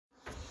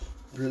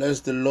Bless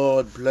the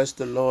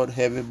Lord,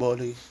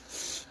 everybody.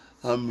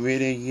 I'm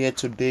really here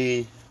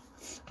today.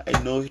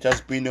 I know it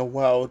has been a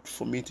while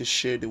for me to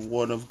share the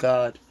word of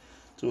God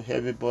to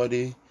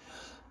everybody.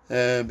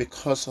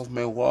 Because of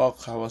my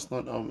work, I was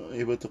not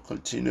able to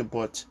continue.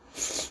 But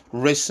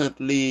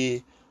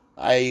recently,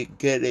 I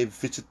get a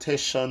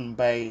visitation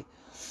by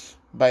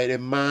the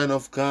man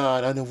of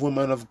God and the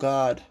woman of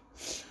God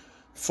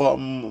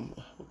from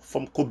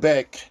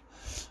Quebec,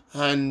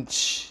 and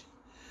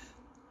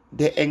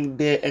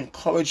they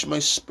encourage my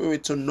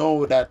spirit to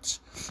know that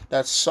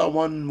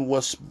someone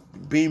was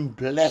being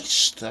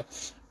blessed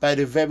by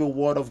the very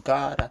word of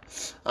God.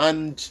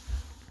 And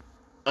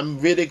I'm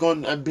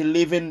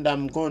believing that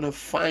I'm going to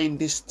find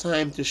this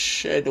time to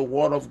share the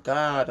word of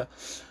God,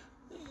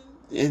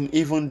 and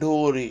even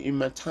though in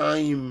my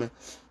time,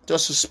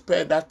 just to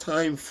spare that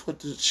time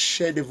to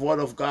share the word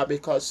of God,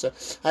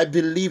 because I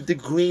believe the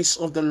grace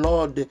of the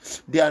Lord,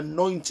 the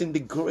anointing, the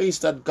grace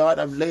that God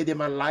have laid in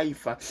my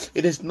life,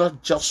 it is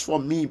not just for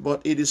me,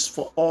 but it is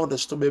for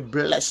others to be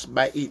blessed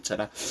by it.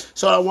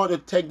 So I want to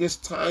take this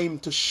time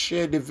to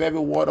share the very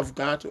word of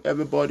God to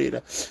everybody,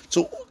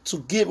 to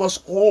give us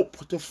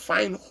hope, to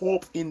find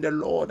hope in the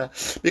Lord,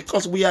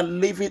 because we are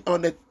living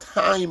on a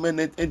time, and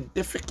a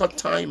difficult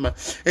time,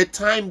 a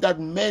time that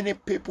many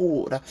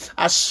people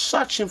are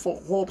searching for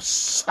hope,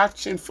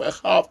 searching for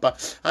help,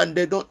 and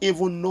they don't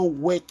even know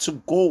where to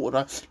go.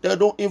 They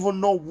don't even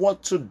know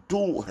what to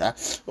do.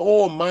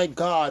 Oh my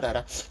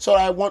God. So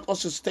I want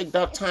us to take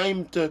that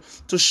time to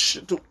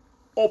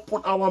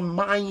open our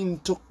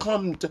mind, to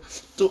come to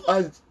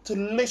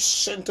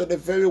listen to the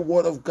very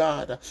word of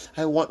God.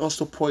 I want us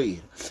to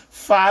pray.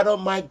 Father,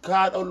 my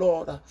God, oh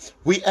Lord,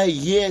 we are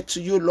here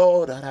to you,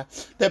 Lord.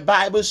 The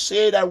Bible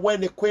said that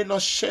when the Queen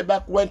of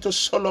Sheba went to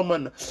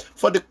Solomon,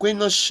 for the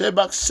Queen of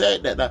Sheba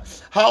said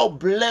that, how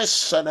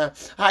blessed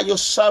are your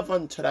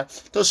servant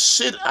to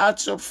sit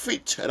at your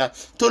feet,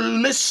 to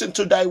listen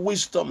to thy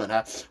wisdom.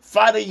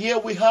 Father, here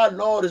we are,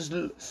 Lord, is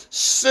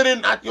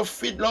sitting at your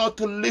feet, Lord,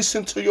 to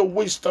listen to your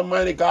wisdom,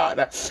 mighty God.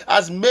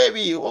 As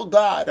Mary, oh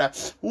God,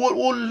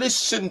 will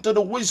listen to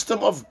the wisdom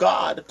of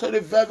God, to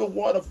the very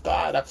word of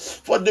God.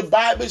 For the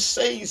Bible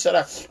says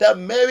that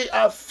Mary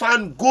have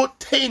found good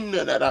thing,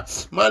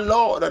 my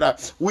Lord.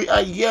 We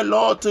are here,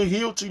 Lord, to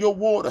heal to your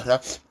word,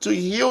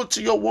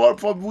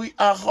 for we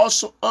are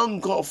also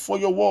hungry for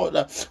your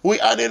word. We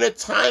are in a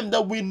time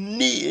that we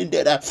need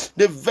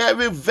the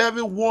very,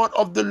 very word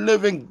of the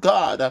living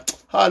God.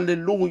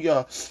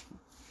 Hallelujah.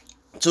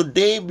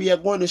 Today we are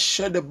going to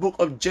share the book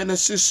of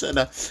Genesis,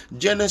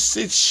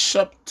 Genesis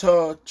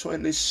chapter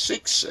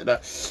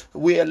 26.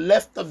 We are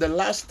left of the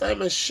last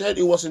time I shared,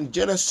 it was in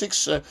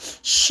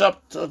Genesis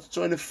chapter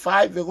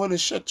 25. We're going to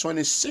share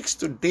 26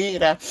 today.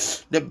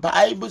 The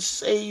Bible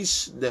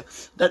says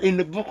that in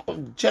the book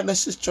of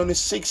Genesis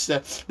 26,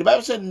 the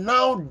Bible said,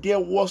 now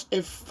there was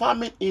a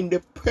famine in the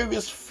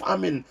previous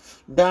famine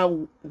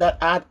that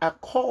had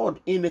occurred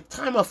in the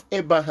time of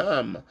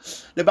Abraham.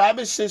 The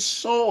Bible says,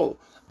 so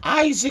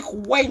Isaac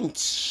went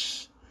to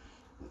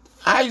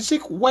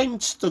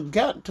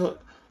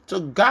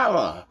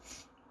Gerar.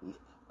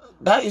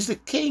 That is the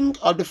king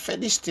of the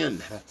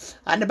Philistines.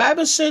 And the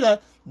Bible said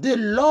that the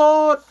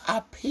Lord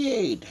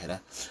appeared.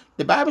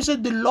 The Bible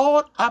said the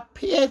Lord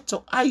appeared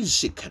to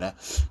Isaac.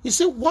 You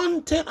see,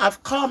 one thing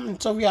I've come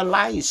to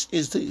realize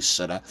is this.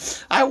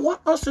 I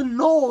want us to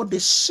know the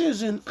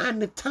season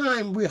and the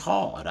time we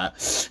are.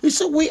 You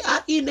see, we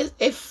are in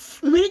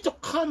we need to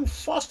come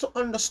first to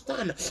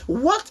understand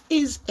what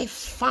is a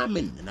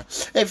famine.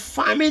 A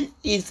famine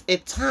is a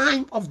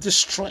time of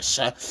distress.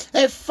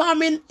 A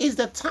famine is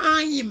the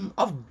time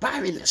of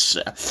barrenness.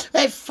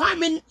 A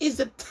famine is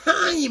the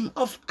time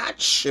of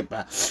hardship.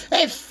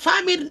 A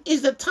famine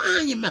is the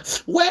time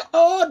where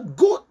all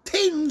good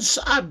things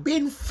are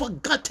being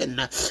forgotten.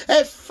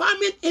 A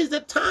famine is the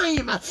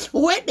time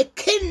where the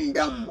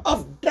kingdom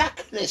of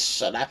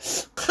darkness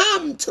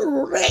come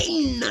to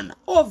reign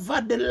over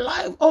the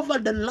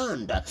land.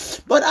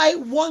 But I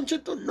want you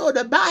to know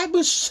the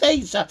Bible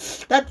says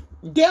that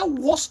there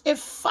was a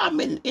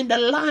famine in the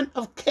land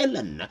of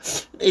Canaan,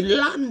 the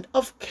land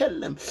of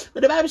Canaan.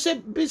 The Bible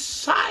said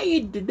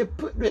beside the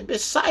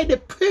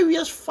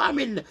previous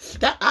famine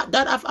that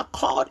have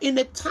occurred in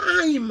the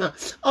time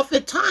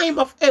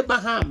of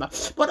Abraham.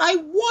 But I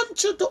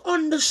want you to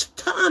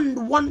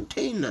understand one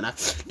thing: the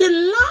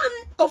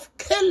land of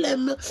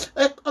Canaan,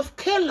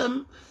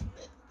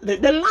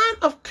 the land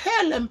of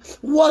Canaan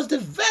was the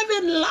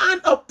very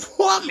land of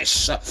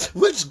promise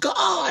which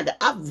God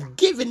have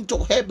given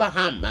to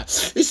Abraham.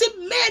 You see,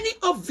 many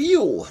of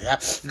you,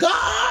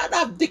 God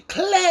have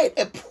declared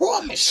a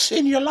promise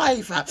in your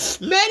life.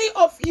 Many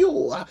of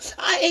you are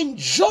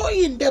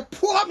enjoying the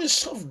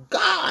promise of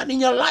God in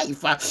your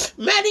life.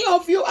 Many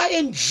of you are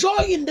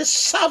enjoying the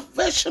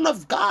salvation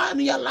of God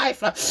in your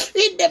life.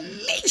 In the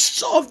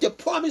midst of the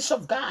promise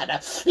of God,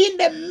 in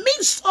the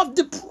midst of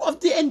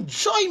the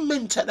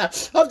enjoyment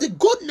of the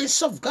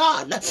goodness of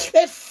God, a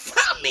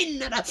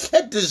famine,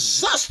 a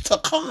disaster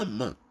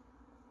come.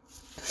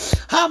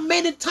 How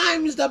many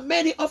times that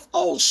many of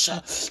us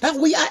that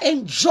we are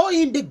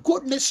enjoying the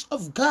goodness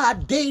of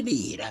God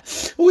daily.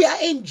 We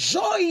are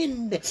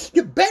enjoying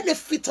the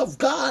benefit of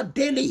God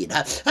daily.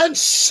 And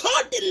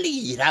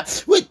suddenly,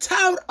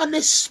 without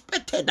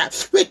unexpected,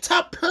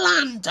 without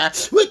planned,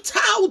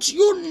 without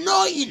you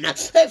knowing,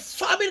 a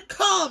famine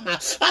come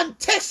and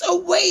takes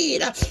away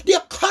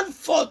the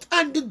comfort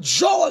and the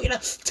joy,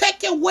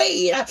 take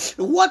away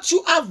what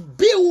you have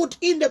built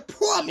in the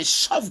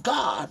promise of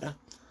God.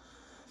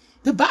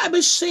 The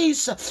Bible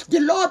says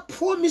the Lord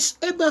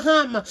promised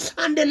Abraham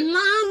and the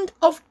land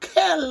of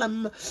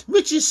Canaan,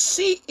 which is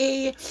Canaan.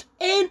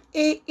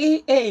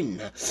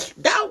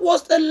 That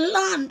was the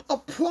land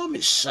of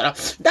promise.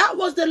 That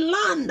was the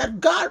land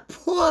that God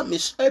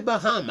promised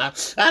Abraham.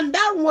 And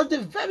that was the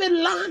very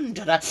land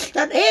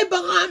that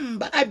Abraham,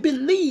 but I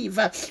believe,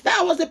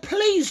 that was the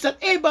place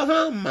that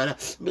Abraham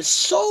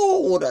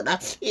sold.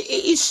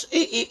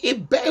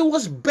 It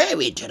was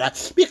buried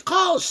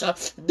because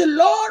the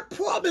Lord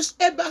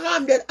promised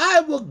Abraham that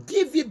I will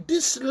give you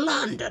this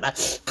land.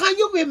 Can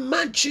you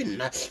imagine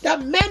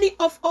that many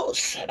of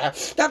us,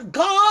 that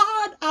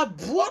God has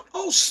brought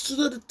us to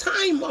the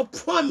time of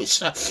promise?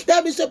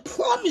 There is a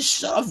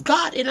promise of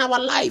God in our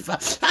life,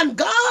 and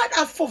God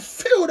has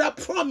fulfilled that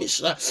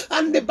promise.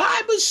 And the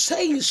Bible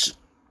says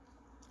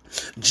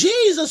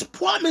Jesus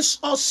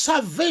promised us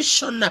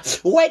salvation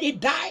when he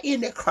died in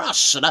the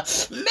cross.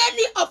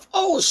 Many of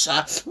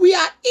us, we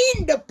are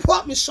in the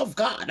promise of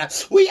God.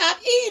 We are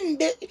in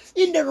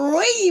the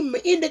realm,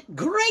 in the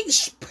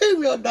grace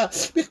period,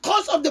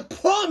 because of the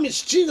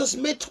promise Jesus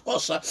made to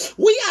us.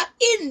 We are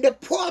in the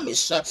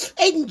promise,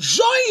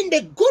 enjoying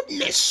the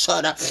goodness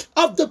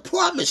of the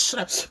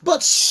promise.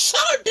 But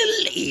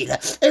suddenly,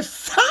 a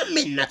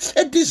famine,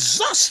 a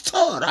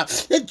disaster,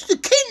 the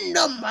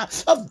kingdom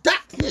of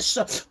darkness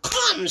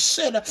comes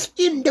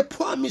in the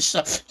promise,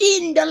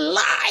 in the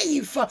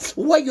life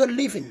where you're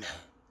living.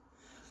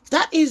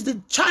 That is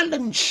the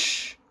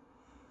challenge.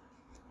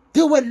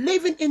 They were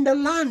living in the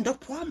land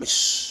of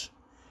promise.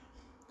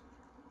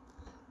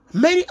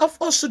 Many of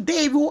us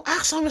today will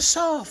ask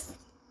ourselves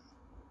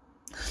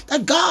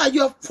that God,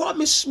 you have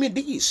promised me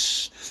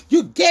this.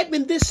 You gave me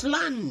this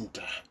land.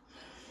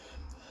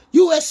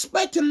 You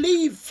expect to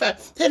live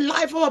a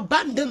life of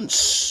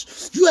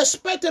abundance. You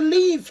expect to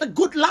live a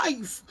good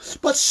life.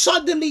 But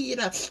suddenly,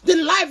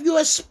 the life you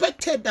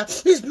expected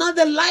is not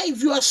the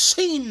life you are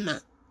seeing.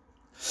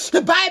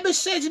 The Bible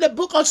says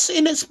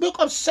in this book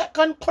of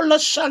 2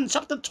 Colossians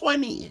chapter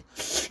 20,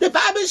 the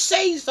Bible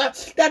says that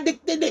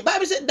the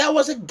Bible said there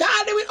was a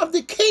gathering of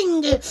the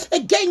king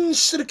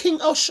against the king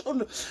Ocean.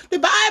 The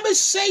Bible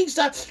says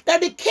that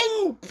the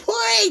king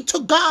prayed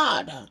to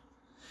God.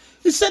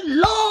 He said,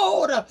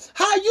 Lord,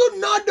 are you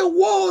not the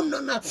one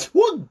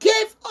who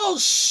gave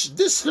us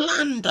this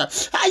land? Are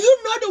you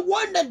not the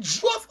one that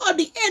drove out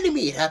the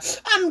enemy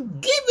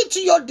and gave it to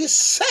your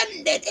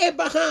descendant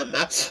Abraham?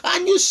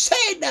 And you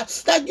said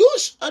that you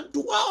shall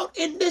dwell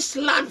in this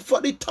land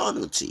for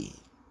eternity.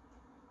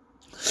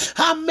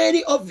 How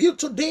many of you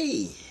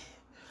today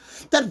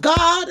that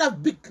God has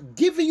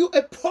given you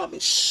a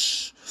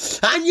promise?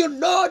 And you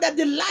know that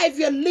the life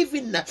you're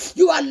living,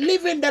 you are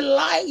living the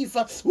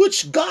life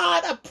which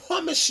God has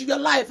promised you your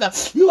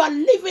life. You are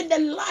living the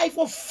life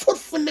of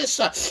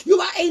fruitfulness. You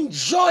are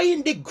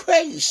enjoying the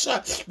grace,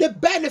 the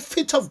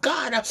benefit of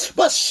God.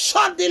 But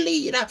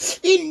suddenly,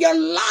 in your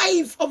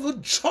life of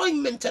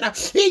enjoyment,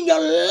 in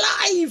your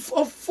life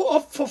of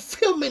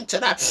fulfillment,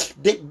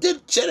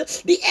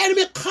 the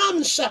enemy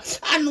comes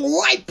and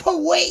wipe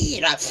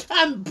away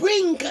and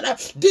bring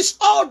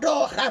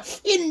disorder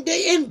in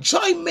the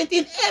enjoyment,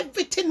 in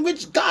everything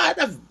which God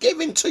has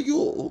given to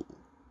you.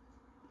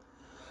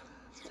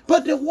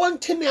 But the one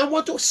thing I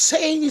want to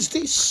say is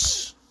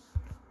this: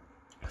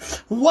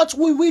 what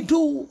will we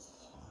do?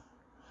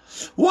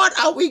 What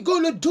are we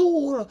going to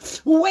do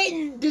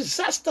when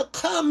disaster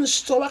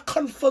comes to our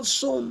comfort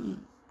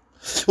zone?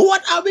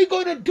 What are we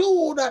going to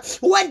do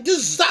when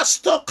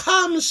disaster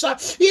comes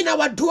in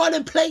our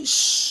dwelling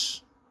place?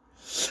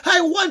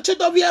 I want you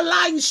to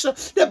realize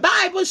the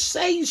Bible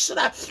says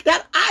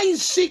that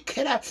Isaac,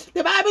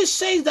 the Bible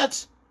says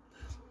that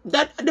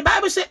the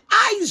Bible says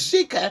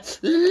Isaac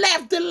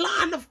left the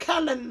land of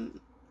Canaan.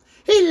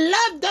 He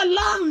left the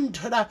land,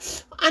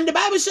 and the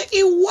Bible says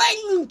he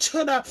went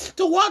to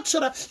what?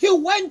 He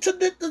went to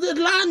the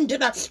land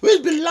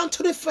which belonged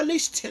to the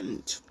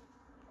Philistines.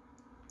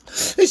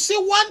 You see,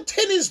 one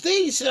thing is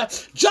this: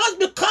 just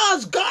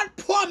because God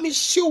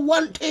promised you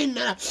one thing,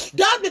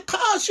 just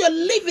because you're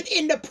living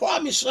in the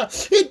promise,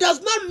 it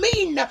does not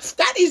mean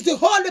that is the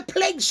holy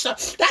place,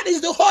 that is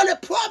the holy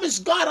promise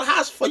God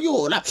has for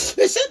you.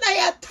 You see,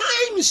 there are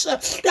times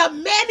that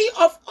many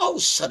of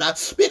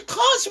us,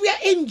 because we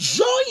are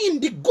enjoying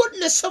the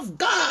goodness of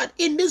God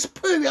in this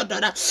period,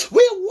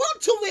 we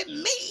want to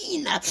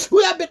remain.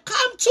 We have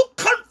become too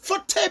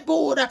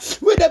comfortable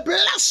with the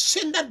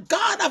blessing that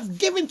God has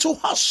given to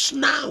us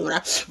now.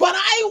 But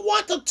I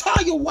want to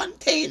tell you one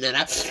thing,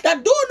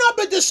 that do not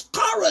be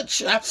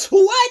discouraged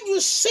when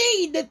you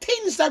see the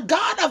things that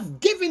God has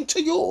given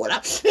to you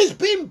is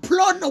being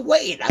blown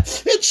away.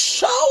 It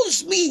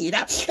shows me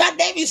that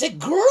there is a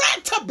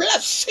greater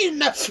blessing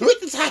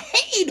which is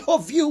ahead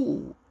of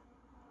you.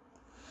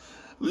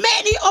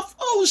 Many of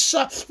us,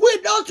 we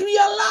don't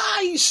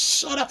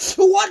realize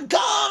what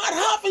God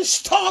has in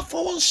store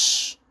for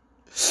us.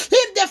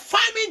 If the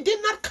famine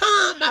did not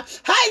come,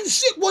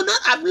 Isaac would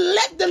not have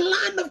left the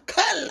land of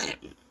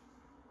Canaan.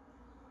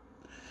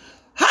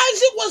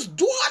 Isaac was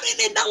dwelling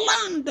in the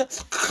land,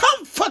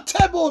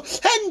 comfortable,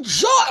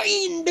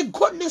 enjoying the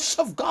goodness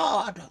of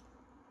God.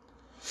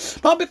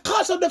 But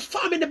because of the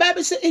famine, the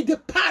Bible says he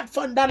departed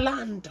from that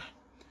land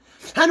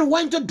and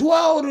went to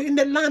dwell in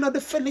the land of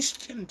the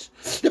Philistines.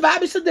 The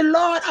Bible says the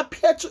Lord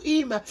appeared to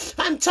him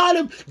and told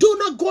him, do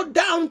not go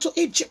down to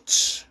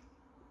Egypt.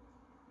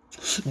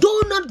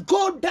 Do not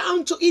go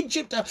down to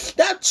Egypt.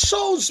 That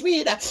shows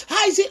me that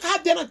Isaac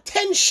had the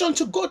intention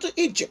to go to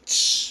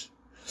Egypt.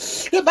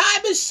 The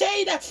Bible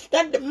says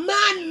that the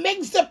man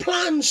makes the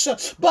plans,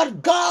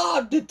 but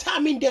God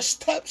determines the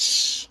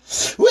steps.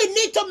 We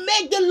need to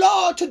make the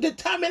Lord to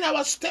determine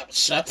our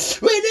steps.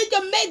 We need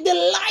to make the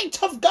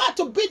light of God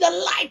to be the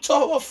light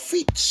of our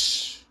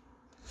feet.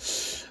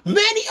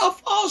 Many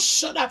of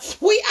us,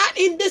 we are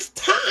in this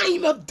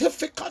time of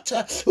difficulty.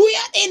 We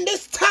are in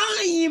this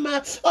time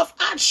of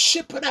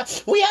hardship.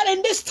 We are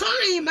in this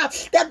time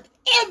that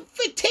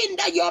everything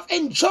that you have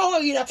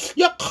enjoyed,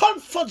 your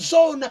comfort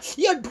zone,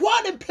 your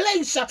dwelling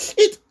place,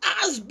 it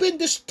has been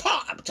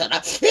disturbed.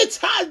 It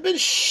has been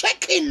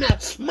shaken.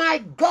 My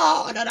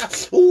God,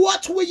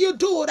 what will you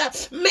do?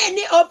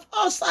 Many of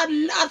us are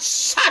not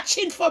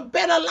searching for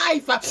better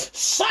life,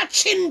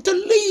 searching to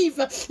live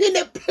in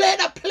a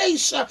better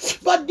place.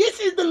 But this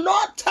is the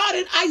Lord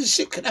telling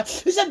Isaac.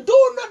 He said,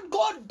 do not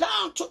go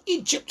down to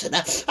Egypt.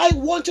 I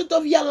want you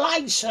to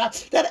realize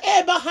that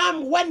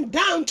Abraham went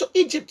down to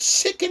Egypt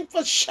seeking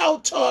for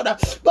shelter,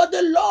 but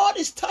the Lord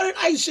is telling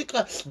Isaac,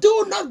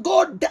 do not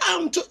go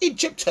down to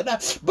Egypt,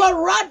 but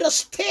rather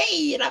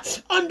stay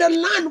on the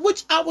land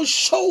which I will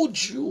show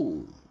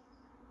you.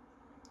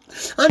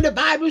 And the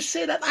Bible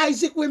says that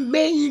Isaac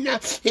remained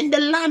in the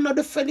land of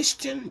the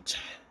Philistines.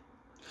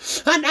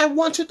 And I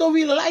want you to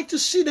realize, to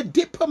see the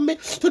deeper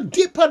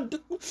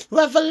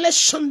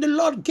revelation the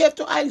Lord gave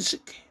to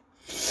Isaac.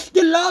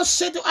 The Lord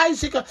said to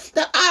Isaac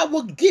that I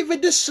will give you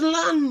this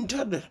land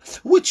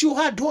which you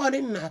are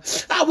dwelling.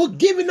 I will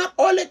give it not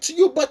only to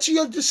you, but to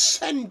your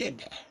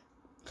descendant.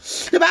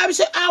 The Bible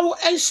says, I will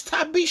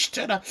establish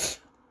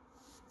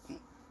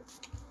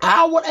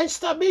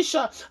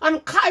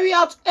and carry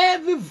out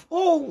every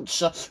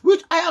vote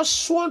which I have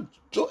sworn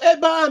to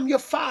Abraham your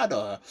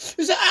father.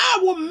 He said, I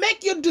will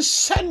make your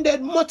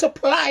descendant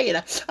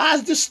multiplied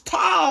as the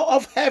star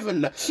of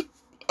heaven,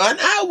 and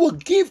I will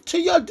give to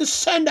your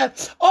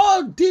descendants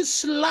all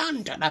this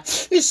land.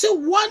 You see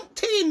one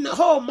thing,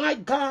 oh my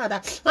God.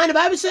 And the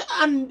Bible said,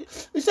 and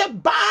it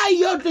said, by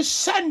your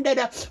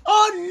descendant,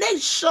 all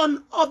nations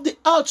of the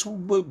earth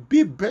will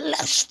be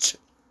blessed.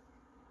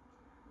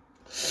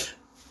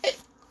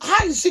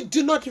 Isaac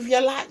did not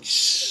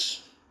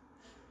realize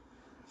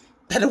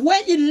that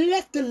when he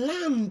left the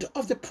land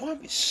of the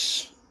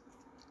promise,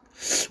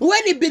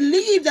 when he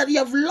believed that he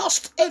have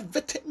lost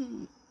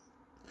everything,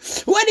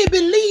 when he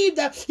believed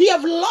that he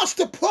have lost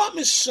the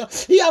promise,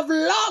 he have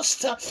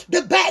lost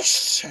the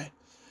best,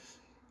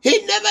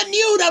 he never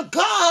knew that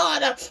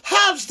God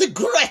has the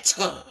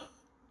greater.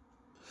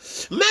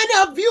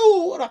 Many of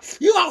you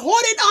are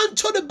holding on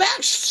to the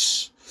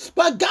best,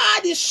 but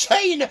God is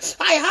saying,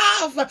 I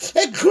have a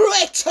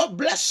greater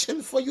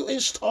blessing for you in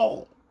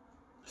store.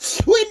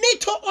 We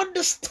need to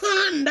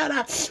understand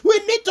that we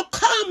need to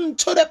come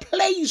to the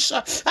place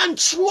and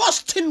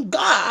trust in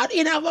God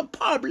in our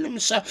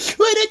problems.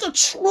 We need to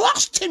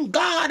trust in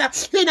God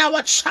in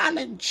our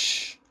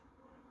challenge.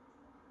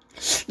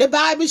 The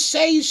Bible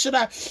says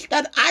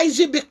that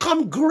Isaac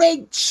become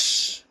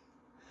great.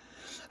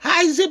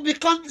 Isaac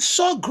becomes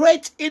so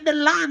great in the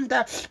land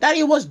that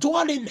he was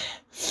dwelling.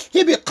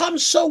 He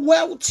becomes so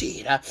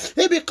wealthy.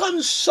 He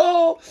becomes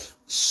so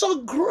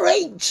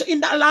great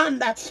in the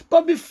land.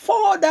 But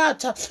before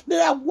that,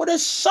 there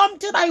is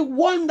something I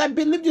want. I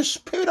believe the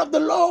Spirit of the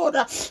Lord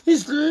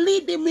is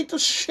leading me to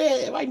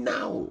share right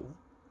now.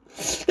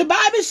 The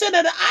Bible said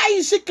that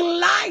Isaac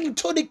lied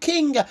to the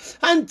king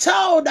and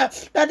told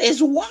that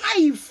his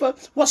wife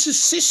was his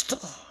sister.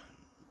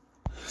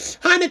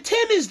 And the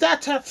thing is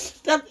that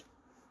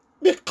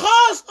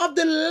because of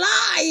the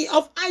lie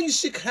of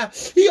Isaac,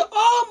 he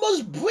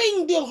almost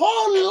bring the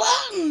whole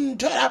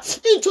land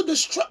into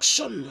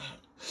destruction.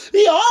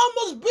 He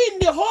almost bring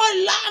the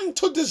whole land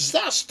to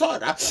disaster.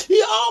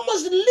 He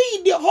almost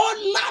lead the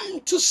whole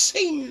land to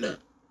sin.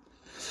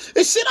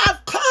 He said,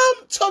 I've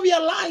come to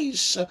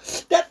realize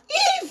that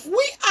if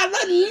we are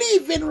not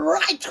living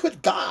right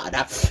with God,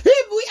 if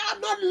we are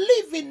not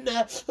living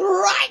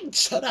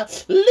right,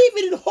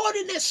 living in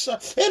holiness,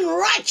 in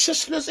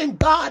righteousness in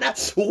God,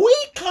 we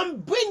can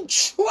bring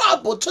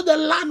trouble to the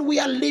land we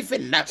are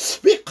living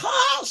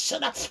because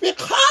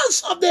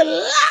of the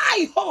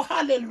lie. Oh,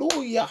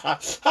 hallelujah.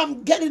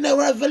 I'm getting a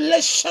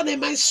revelation in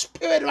my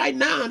spirit right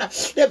now.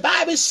 The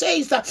Bible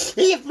says that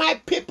if my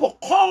people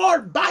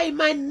called by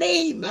my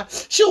name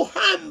shall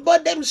humble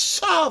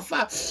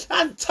themselves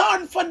and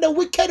turn from the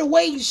wicked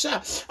ways,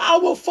 I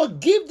will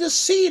forgive the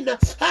sin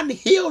and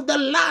heal the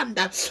land.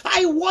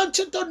 I want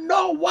you to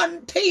know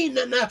one thing,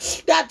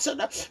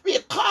 that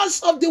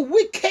because of the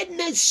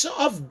wickedness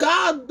of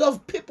God,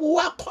 of people who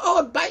are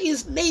called by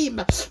his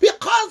name,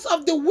 because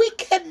of the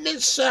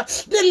wickedness,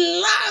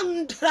 the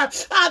land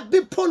has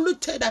been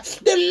polluted,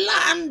 the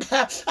land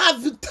has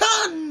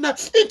turned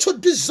into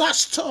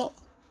disaster.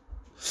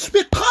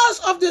 Because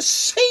of the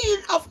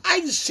sin of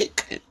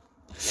Isaac,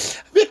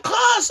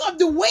 because of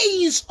the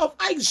ways of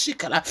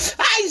Isaac,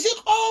 Isaac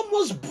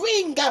almost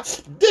bring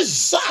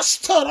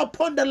disaster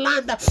upon the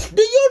land.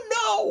 Do you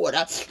know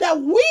that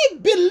we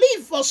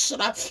believers,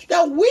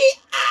 that we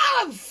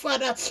have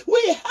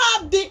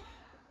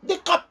the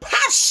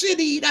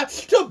capacity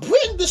to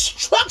bring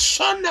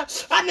destruction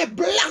and a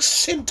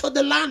blessing to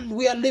the land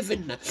we are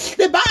living?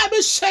 The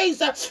Bible says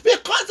that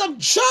because of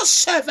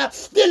Joseph,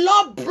 the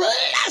Lord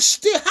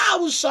blessed the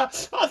house of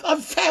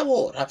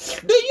Pharaoh.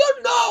 Do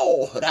you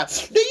know?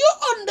 Do you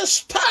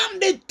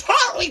understand the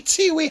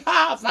authority we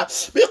have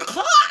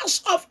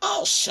because of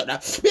us,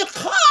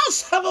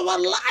 because of our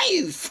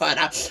life,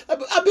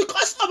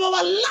 because of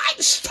our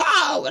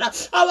lifestyle,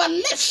 our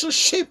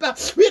relationship?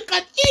 We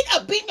can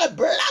either bring a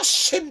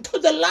blessing to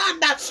the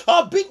land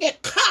or being a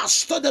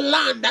curse to the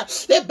land.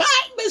 The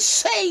Bible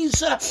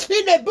says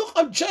in the book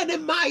of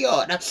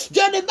Jeremiah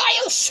said,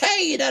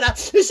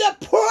 he said,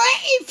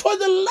 pray for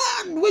the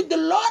land which the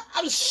Lord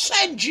has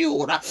sent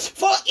you,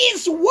 for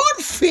his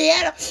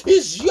warfare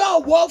is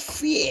your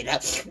warfare.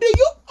 Do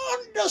you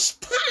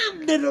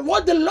understand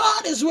what the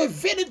Lord is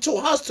revealing to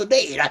us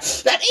today?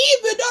 That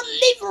if we don't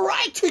live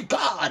right with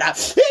God,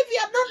 if we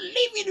are not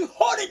living in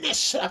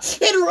holiness,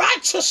 in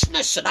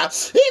righteousness,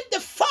 if the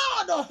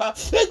Father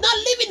is not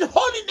living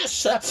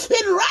holiness,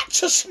 in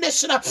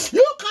righteousness,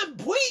 you can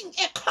bring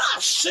a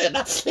curse in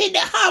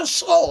the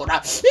household.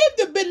 If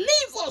the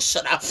believers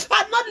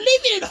are not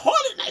living in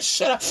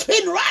holiness,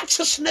 in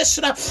righteousness,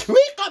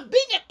 we can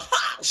bring a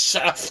curse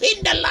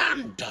in the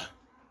land.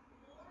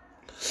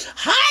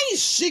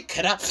 Isaac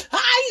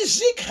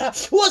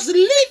was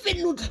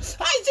living,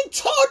 Isaac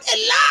told a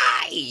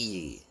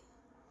lie.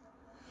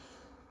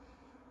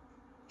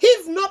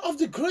 If not of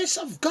the grace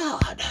of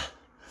God,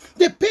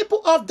 the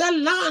people of that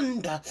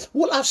land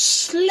will have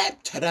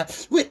slept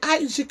with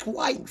Isaac's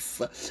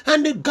wife,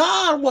 and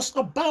God was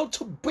about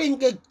to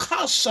bring a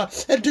curse,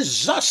 a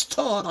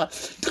disaster.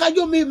 Can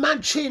you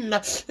imagine?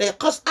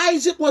 Because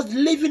Isaac was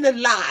living a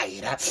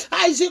lie.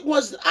 Isaac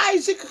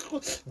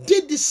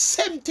did the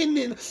same thing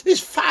his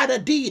father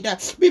did.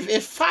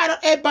 His father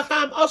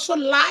Abraham also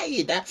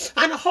lied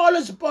and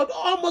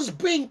almost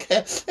bring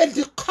a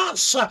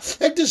curse,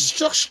 a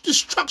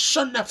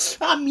destruction.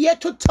 I'm here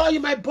to tell you,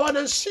 my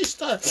brother and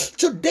sister,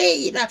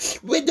 today,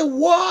 when the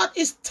world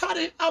is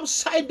turning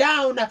upside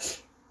down,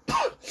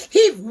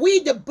 if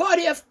we, the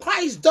body of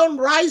Christ, don't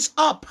rise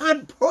up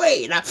and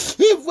pray,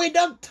 if we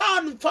don't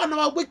turn from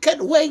our wicked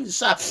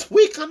ways,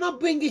 we cannot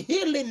bring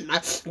healing.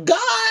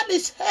 God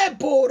is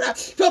able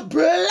to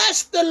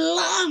bless the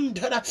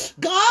land.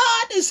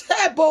 God is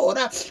able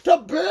to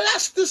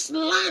bless this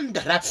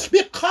land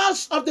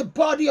because of the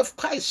body of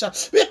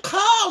Christ,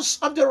 because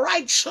of the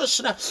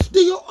righteousness. Do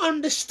you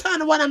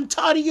understand what I'm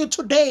telling you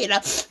today?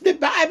 The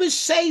Bible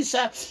says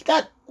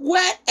that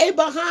when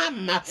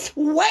Abraham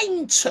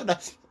went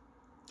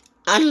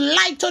and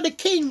lied to the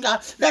king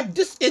that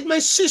this is my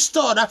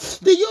sister,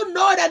 do you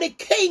know that the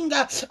king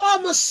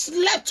almost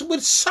slept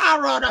with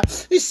Sarah?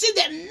 You see,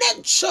 the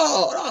nature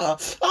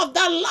of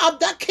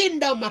that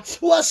kingdom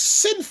was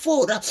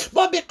sinful,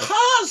 but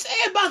because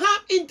Abraham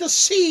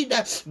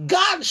interceded,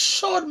 God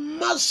showed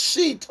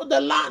mercy to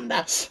the land.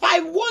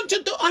 I want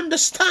you to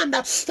understand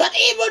that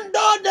even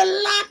though the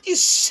land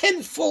is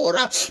sinful,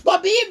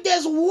 but if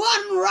there's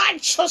one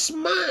righteous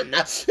man,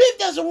 if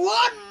there's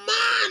one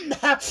man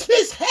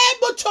is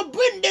able to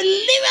bring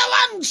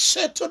deliverance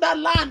to the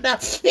land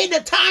in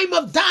the time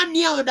of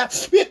Daniel,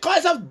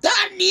 because of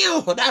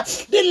Daniel, the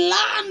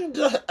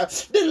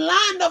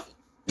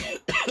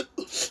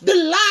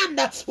land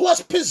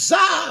was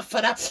preserved.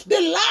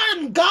 The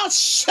land, God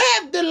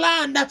saved the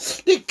land.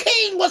 The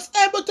king was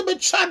able to be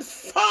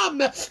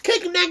transformed.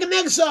 King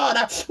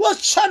Nebuchadnezzar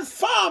was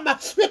transformed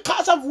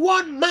because of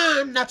one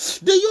man.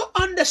 Do you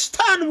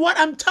understand what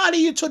I'm telling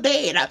you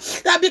today?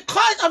 That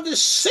because of the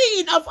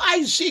sin of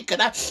Isaac,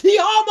 he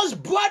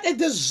almost brought a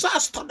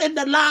disaster in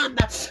the land.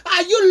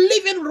 Are you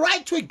living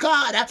right with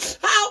God?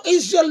 How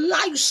is your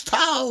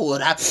lifestyle?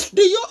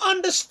 Do you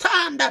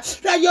understand that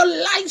your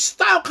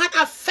lifestyle can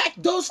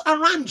affect those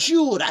around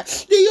you?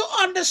 Do you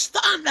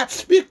understand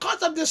that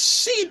because of the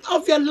sin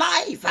of your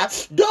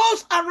life,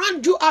 those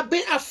around you are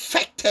being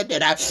affected.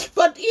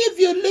 But if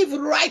you live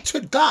right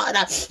with God,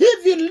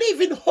 if you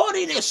live in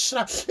holiness,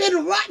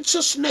 in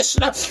righteousness,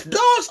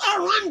 those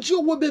around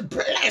you will be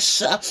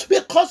blessed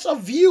because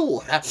of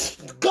you.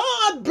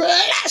 God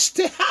blessed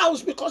the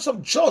house because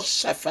of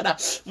Joseph.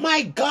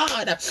 My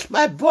God,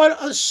 my brother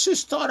and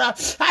sister,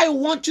 I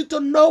want you to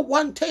know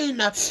one thing.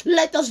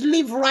 Let us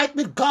live right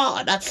with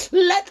God.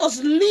 Let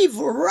us live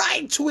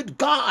right with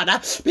God,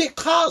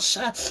 because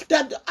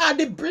that are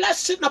the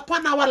blessing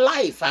upon our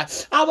life.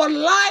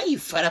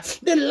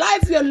 The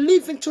life we are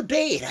living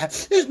today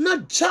is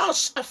not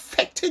just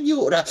affecting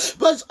you,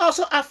 but it's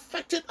also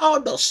affecting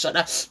others.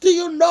 Do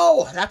you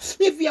know that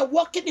if you are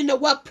working in a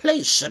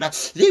workplace,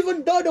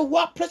 even though the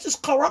workplace is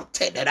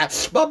corrupted,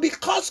 but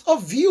because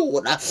of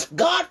you,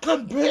 God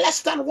can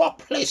bless that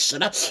workplace.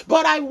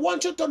 But I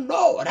want you to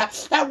know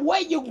that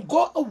when you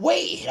go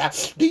away,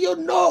 do you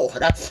know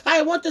that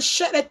I want to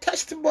share a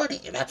testimony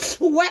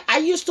where I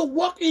used to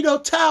work in a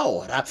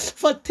hotel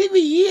for 3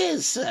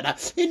 years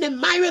in a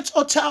Marriott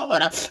hotel.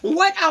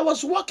 When I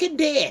was working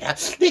there,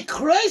 the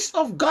grace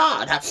of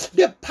God,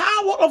 the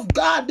power of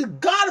God, the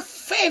God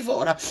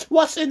favor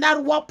was in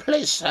that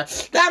workplace.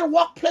 That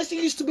workplace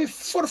used to be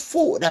full of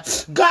food.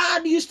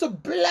 God used to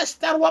bless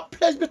that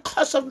workplace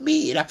because of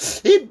me.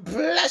 He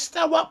blessed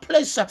that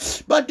workplace.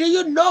 But do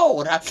you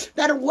know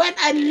that when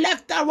I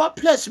left that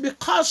workplace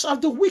because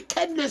of the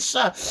wickedness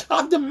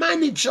of the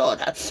manager,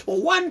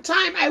 one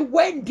time I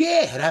went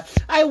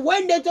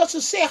there just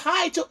to say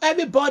hi to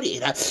everybody.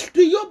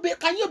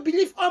 Can you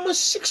believe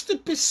almost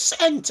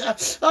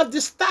 60% of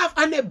the staff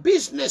and the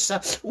business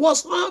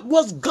was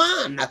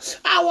gone?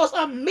 I was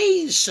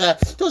amazed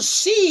to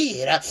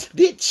see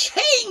the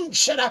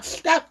change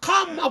that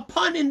come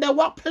upon in the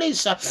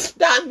workplace.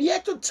 That I'm here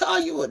to tell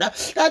you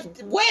that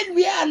when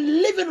we are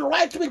living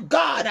right with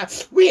God,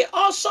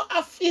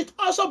 it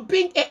also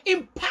bring an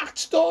impact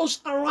to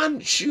those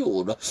around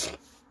you.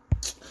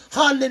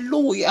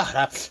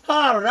 Hallelujah. So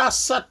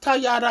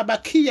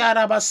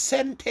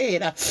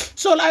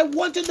I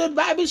wanted, the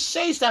Bible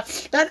says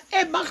that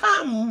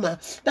Abraham,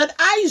 that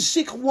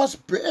Isaac was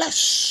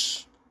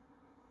blessed.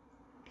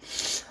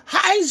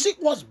 Isaac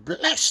was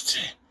blessed.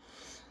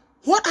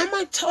 What am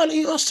I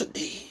telling us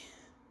today?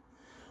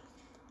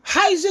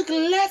 Isaac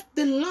left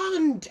the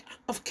land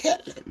of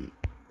Canaan.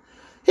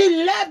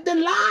 He left the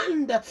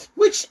land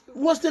which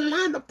was the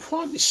land of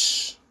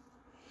promise.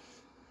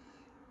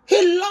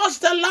 He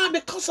lost the land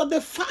because of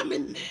the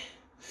famine.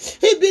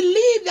 He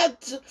believed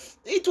that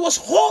it was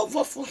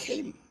over for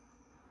him.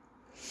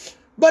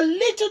 But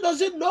little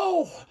does he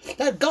know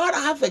that God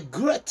have a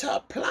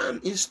greater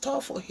plan in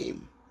store for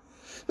him.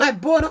 My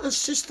brother and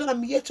sister,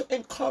 I'm here to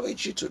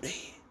encourage you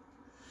today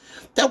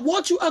that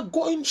what you are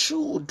going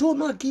through, do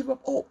not give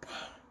up hope.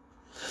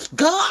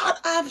 God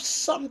has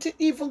something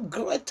even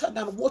greater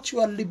than what you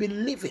are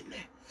living.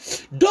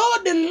 Though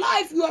the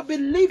life you have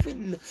been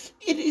living,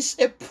 it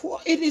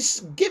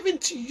is given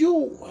to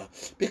you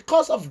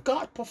because of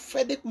God's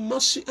prophetic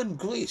mercy and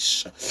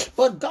grace.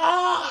 But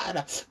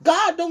God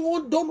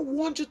don't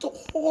want you to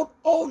hold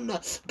on.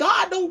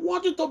 God don't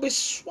want you to be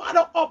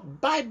swallowed up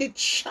by the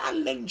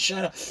challenge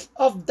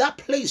of that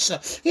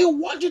place. He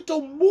wants you to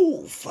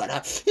move.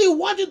 He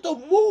wants you to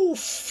move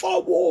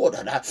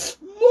forward.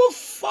 Move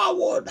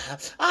forward.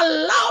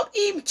 Allow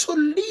Him to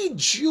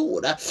lead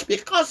you,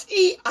 because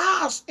He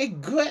has a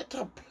greater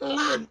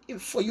plan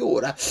for you.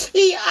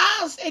 He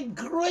has a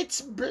great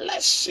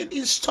blessing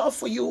in store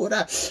for you.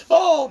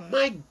 Oh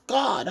my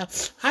God,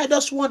 I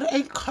just want to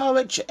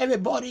encourage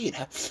everybody.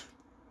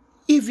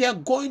 If you're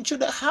going through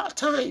the hard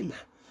time,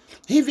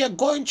 if you're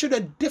going through the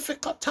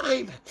difficult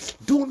time,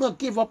 do not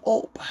give up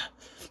hope.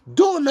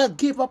 Do not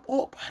give up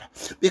hope,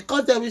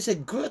 because there is a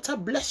greater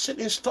blessing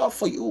in store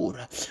for you.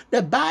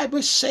 The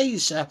Bible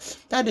says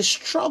that the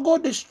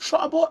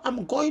trouble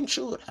I'm going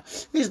through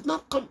is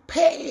not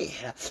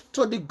compared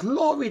to the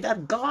glory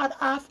that God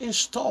has in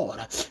store.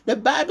 The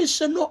Bible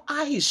says no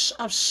eyes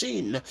have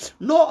seen,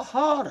 no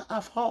heart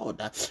have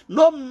heard,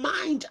 no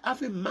mind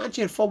have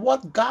imagined for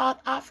what God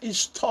has in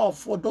store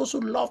for those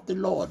who love the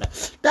Lord.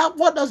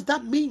 What does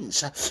that mean?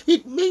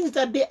 It means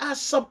that there are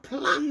some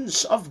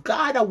plans of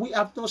God that we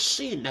have not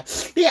seen.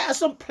 There are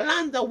some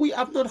plans that we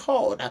have not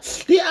heard.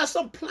 There are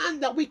some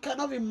plans that we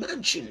cannot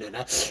imagine.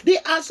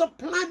 There are some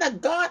plans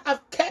that God has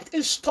kept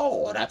in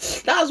store.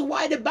 That's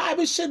why the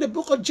Bible said in the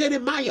book of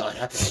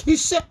Jeremiah, He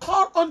said,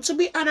 call unto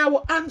me and I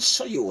will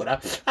answer you,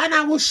 and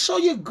I will show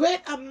you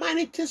great and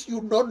mighty things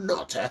you know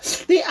not.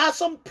 There are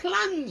some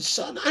plans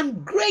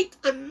and great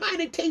and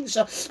mighty things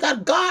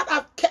that God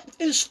has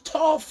kept in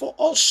store for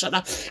us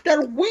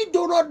that we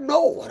do not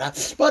know.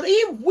 But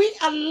if we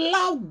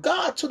allow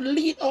God to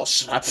lead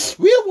us,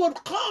 we will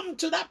come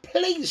to that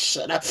place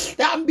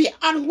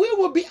and we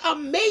will be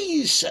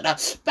amazed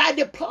by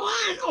the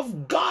plan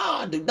of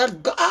God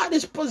that God God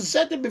is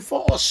presenting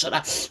before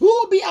us, we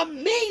will be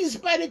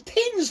amazed by the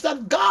things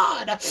that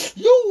God,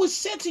 you will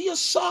say to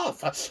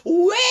yourself,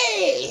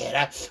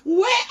 where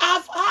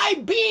have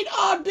I been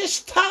all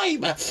this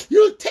time?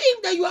 You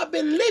think that you have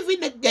been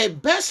living the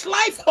best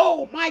life?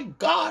 Oh my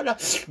God,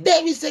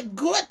 there is a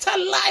greater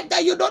life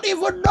that you don't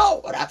even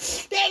know.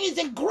 There is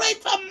a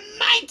greater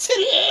mighty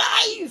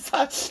life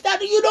that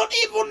you don't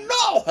even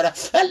know.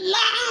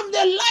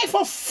 The life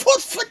of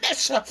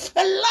fruitfulness,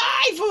 a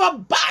life of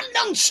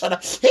abundance,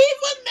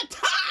 even the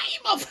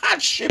time of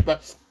hardship.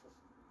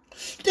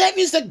 There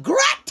is a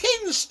great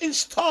things in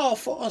store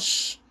for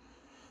us.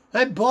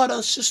 My brother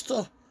and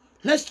sister,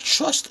 let's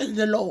trust in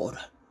the Lord,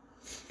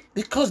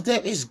 because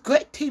there is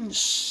great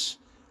things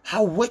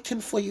are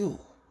waiting for you.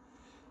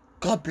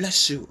 God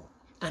bless you,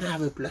 and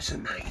have a blessed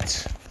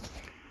night.